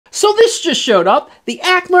So this just showed up, the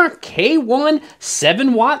Acmer K1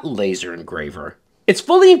 7-watt laser engraver. It's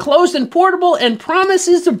fully enclosed and portable and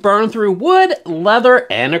promises to burn through wood, leather,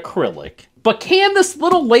 and acrylic. But can this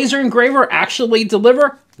little laser engraver actually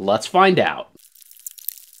deliver? Let's find out.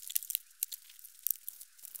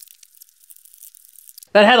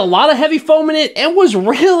 That had a lot of heavy foam in it and was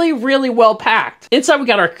really well packed. Inside we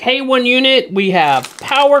got our K1 unit, we have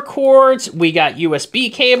power cords, we got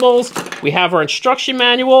USB cables, we have our instruction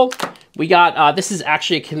manual, we got, this is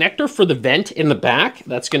actually a connector for the vent in the back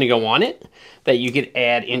that's gonna go on it, that you could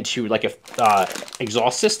add into like a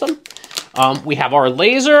exhaust system. We have our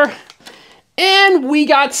laser, and we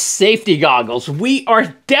got safety goggles. We are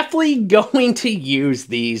definitely going to use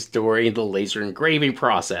these during the laser engraving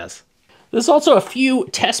process. There's also a few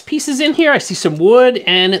test pieces in here. I see some wood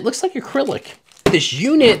and it looks like acrylic. This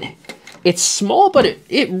unit, it's small, but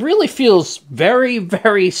it really feels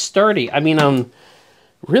very sturdy. I mean, I'm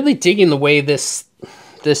really digging the way this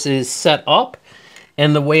is set up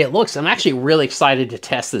and the way it looks. I'm actually really excited to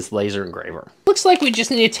test this laser engraver. Looks like we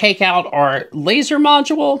just need to take out our laser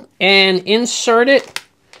module and insert it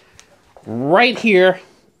right here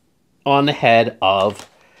on the head of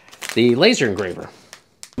the laser engraver.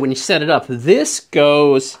 When you set it up, this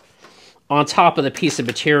goes on top of the piece of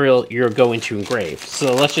material you're going to engrave.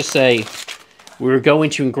 So let's just say we're going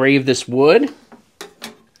to engrave this wood.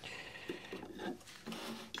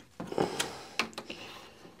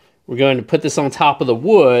 We're going to put this on top of the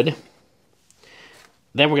wood.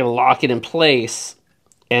 Then we're going to lock it in place.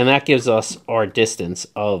 And that gives us our distance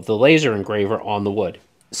of the laser engraver on the wood.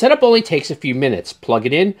 Setup only takes a few minutes. Plug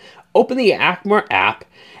it in, open the Acmer app,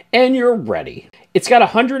 and you're ready. It's got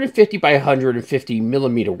 150 by 150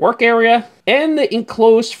 millimeter work area, and the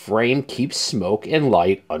enclosed frame keeps smoke and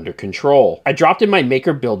light under control. I dropped in my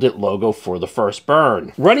Maker Build It logo for the first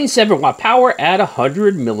burn. Running 7-watt power at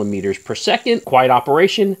 100 millimeters per second, quiet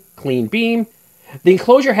operation, clean beam. The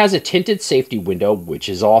enclosure has a tinted safety window, which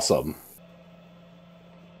is awesome.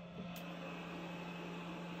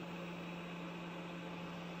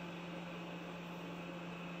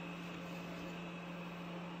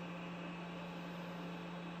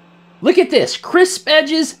 Look at this, crisp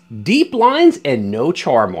edges, deep lines, and no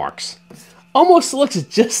char marks. Almost looks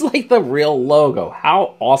just like the real logo.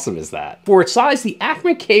 How awesome is that? For its size, the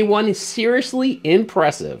Acmer K1 is seriously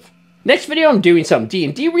impressive. Next video, I'm doing something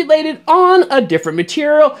D&D related on a different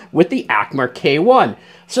material with the Acmer K1.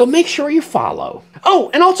 So make sure you follow. Oh,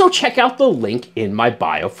 and also check out the link in my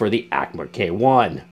bio for the Acmer K1.